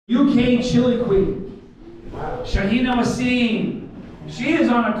UK Chili Queen, Shahina Wasim. She is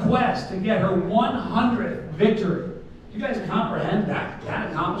on a quest to get her 100th victory. You guys comprehend that?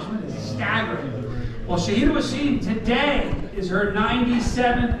 That accomplishment is staggering. Well, Shahina Wasim today is her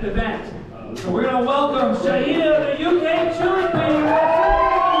 97th event. So we're going to welcome Shahina, the UK Chili Queen.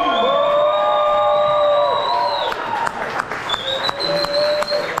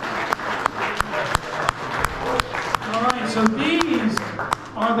 So these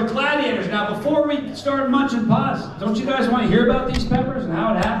are the gladiators. Now, before we start munching pods, don't you guys want to hear about these peppers and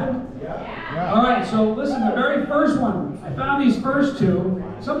how it happened? Yeah. All right, so listen, the very first one, I found these first two.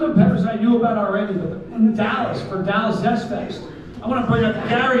 Some of the peppers I knew about already, but in Dallas, for Dallas Zest Fest, I want to bring up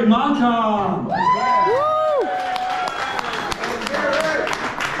Gary Moncom.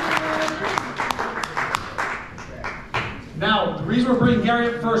 Now, the reason we're bringing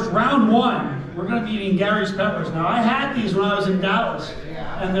Gary up first, round one, we're going to be eating Gary's peppers. Now, I had these when I was in Dallas,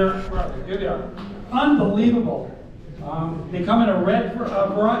 and they're, here they are, unbelievable. They come in a red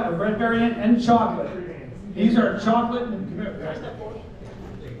variant and chocolate. These are chocolate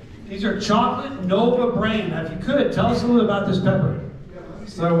Nova Brain. Now, if you could, tell us a little about this pepper.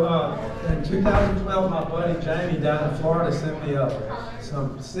 So, in 2012, my buddy Jamie down in Florida sent me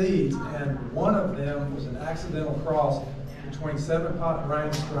some seeds, and one of them was an accidental cross between 7-pot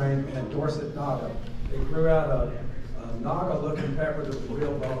brain strain and Dorset Naga. It grew out a Naga-looking pepper that was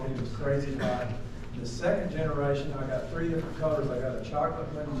real bulky. It was crazy hot. The second generation, I got 3 different colors. I got a chocolate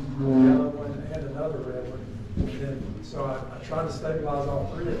one, a yellow one, and another red one. And then, so I tried to stabilize all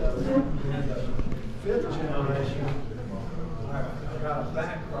 3 of those. And the 5th generation, I got a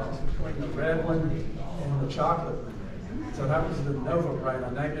back cross between the red one and the chocolate one. So that was the Nova Brain. I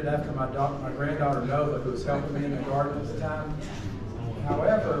named it after my granddaughter Nova, who was helping me in the garden at the time.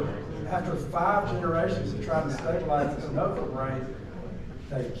 However, after 5 generations of trying to stabilize this Nova Brain,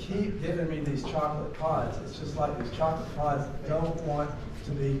 they keep giving me these chocolate pods. It's just like these chocolate pods don't want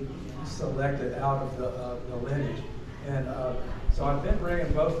to be selected out of the lineage. And so I've been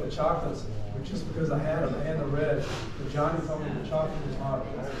bringing both the chocolates, but just because I had them and the red, but Johnny told me the chocolate was hot.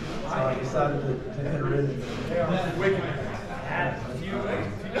 So I decided to enter it. They are wicked. I had a few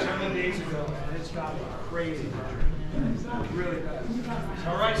several days ago, and it's got crazy. It's really bad.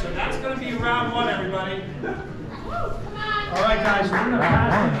 All right, so that's going to be round one, everybody. All right, guys, we're going to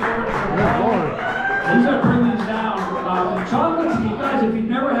pass these over to Will. He's going to bring these down. The chocolates, you guys, if you've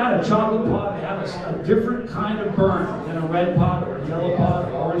never had a chocolate pod, they have a different kind of burn than a red pod or a yellow pod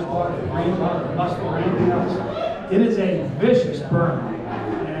or orange pod or green pod or mustard or anything else. It is a vicious burn.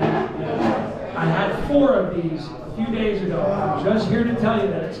 And I had 4 of these a few days ago. I'm just here to tell you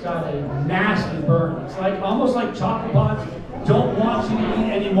that it's got a nasty burn. It's like almost like chocolate pods don't want you to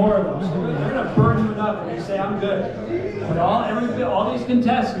eat any more of them. So they're going to burn you enough and they say, I'm good. But all these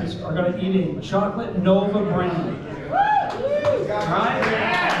contestants are going to eat a chocolate Nova Brain.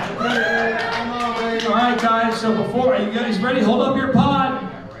 All right, guys, so are you guys ready? Hold up your pod.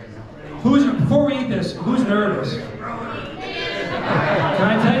 Before we eat this, who's nervous? Can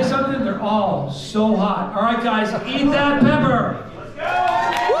I tell you something? They're all so hot. All right, guys, eat that pepper. Let's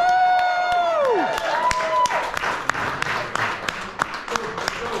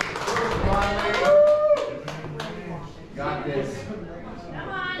go! Got this. Come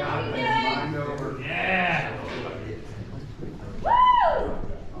on, Got this. Mind over. Yeah. Woo!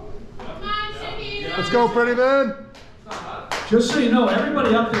 Come on, Shahina. Let's go, pretty man. Just so you know,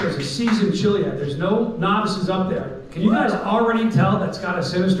 everybody up there is a seasoned chiliad. There's no novices up there. Can you guys already tell that's got a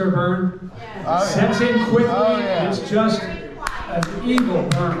sinister burn? Yes. Oh, yeah. Sets in quickly, Oh, yeah. and it's just an evil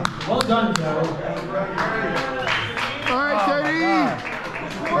burn. Well done, Joe. All right, JD.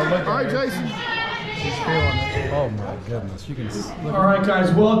 All right, Jason. She's feeling it. Oh my goodness, you can look. All right,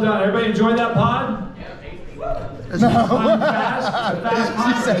 guys, well done. Everybody enjoy that pod? No. She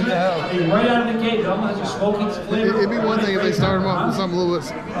said no. I mean, right out of the gate, don't let you smoking flavor. It'd be one thing if they started off with something a little bit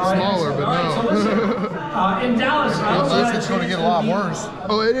smaller, but no. So listen, in Dallas, Unless it's going to get a lot worse.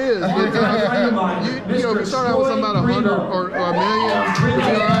 Oh, it is. You know, if you start out with something about 100 or a million, you'll be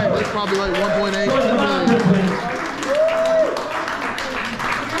all right. That's probably like 1.8 million.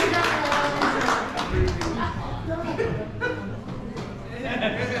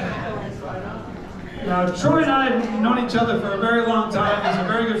 Now, Troy and I have known each other for a very long time. He's a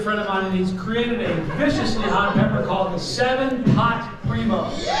very good friend of mine, and he's created a viciously hot pepper called the 7-Pot Primo.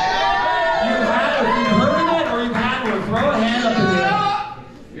 If you've heard of it or you've had one, throw a hand up in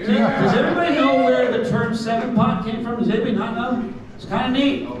the air. Does everybody know where the term 7-Pot came from? Does anybody not know? It's kind of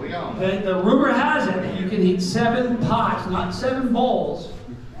neat. The rumor has it that you can eat 7 pots, not 7 bowls,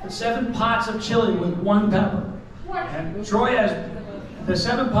 but 7 pots of chili with 1 pepper. And Troy has The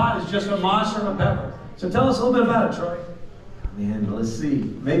 7-pot is just a monster of a pepper. So tell us a little bit about it, Troy. Man, let's see.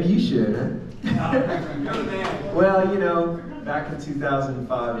 Maybe you should, huh? Well, you know, back in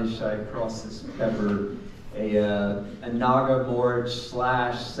 2005-ish, I crossed this pepper, a Naga Morge /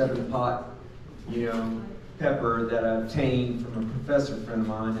 7-pot, you know, pepper that I obtained from a professor friend of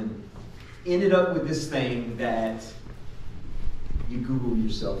mine, and ended up with this thing that you Google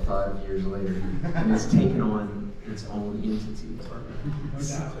yourself 5 years later, and it's taken on its own entity.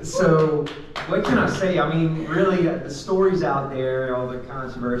 So, what can I say? I mean, really, the story's out there, all the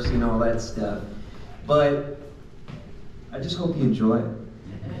controversy and all that stuff, but I just hope you enjoy it,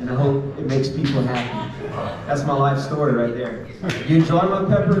 and I hope it makes people happy. That's my life story right there. You enjoy my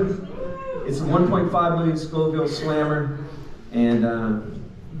pepper? It's a 1.5 million Scoville slammer, and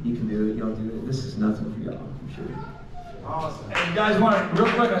you can do it, y'all do it. This is nothing for y'all, I'm sure. Awesome. And you guys want to,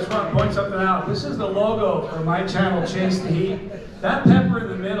 real quick, I just want to point something out. This is the logo for my channel, Chase the Heat. That pepper in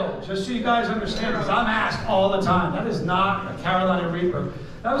the middle, just so you guys understand, because I'm asked all the time, that is not a Carolina Reaper.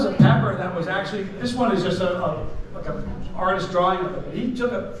 That was a pepper that was actually, this one is just like an artist drawing of it. He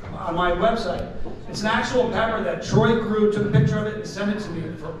took it on my website. It's an actual pepper that Troy grew, took a picture of it and sent it to me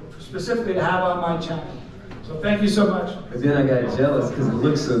specifically to have on my channel. So thank you so much. But then I got jealous because it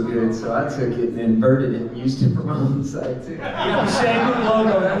looked so good, so I took it and inverted it and used it for my own site too. Yeah, the same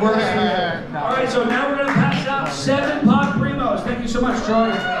logo, that works for you. All right, so now we're going to pass out 7-pot primos. Thank you so much, Troy.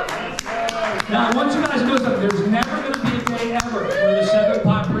 Now, I want you guys to know something. There's never going to be a day ever where the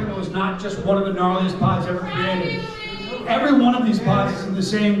 7-pot primo is not just one of the gnarliest pots ever created. Every one of these pots is in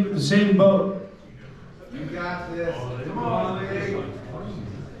the same boat. You got this. Come on, big.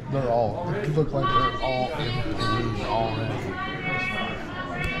 They're all, they look like they're all in these already.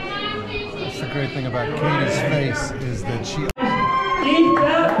 That's the great thing about Katie's face is that she. Eat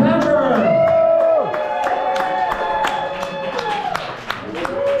that pepper!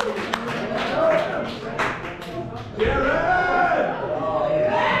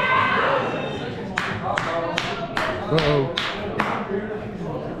 Uh-oh.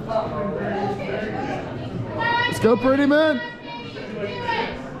 Let's go, pretty man.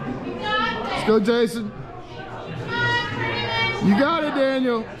 Let's go, Jason. You got it,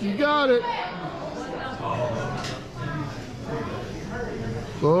 Daniel. You got it.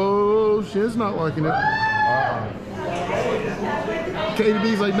 Oh, she's not liking it. Katie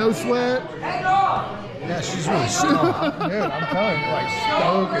B's like, no sweat. Yeah, she's really stoked. Dude, I'm telling you, like,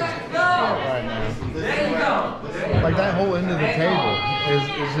 stoked as shit right now. Like, that whole end of the table is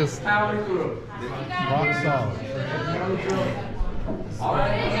just rock solid.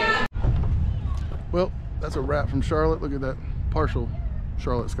 Well, that's a wrap from Charlotte. Look at that partial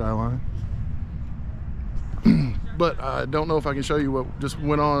Charlotte skyline. But I don't know if I can show you what just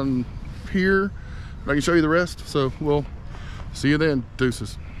went on here. I can show you the rest. So we'll see you then.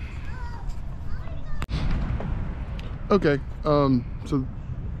 Deuces. Okay, so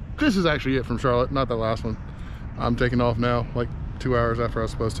this is actually it from Charlotte, not the last one. I'm taking off now, like 2 hours after I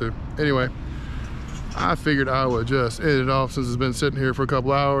was supposed to. Anyway, I figured I would just end it off since it's been sitting here for a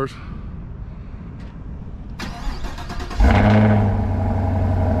couple hours.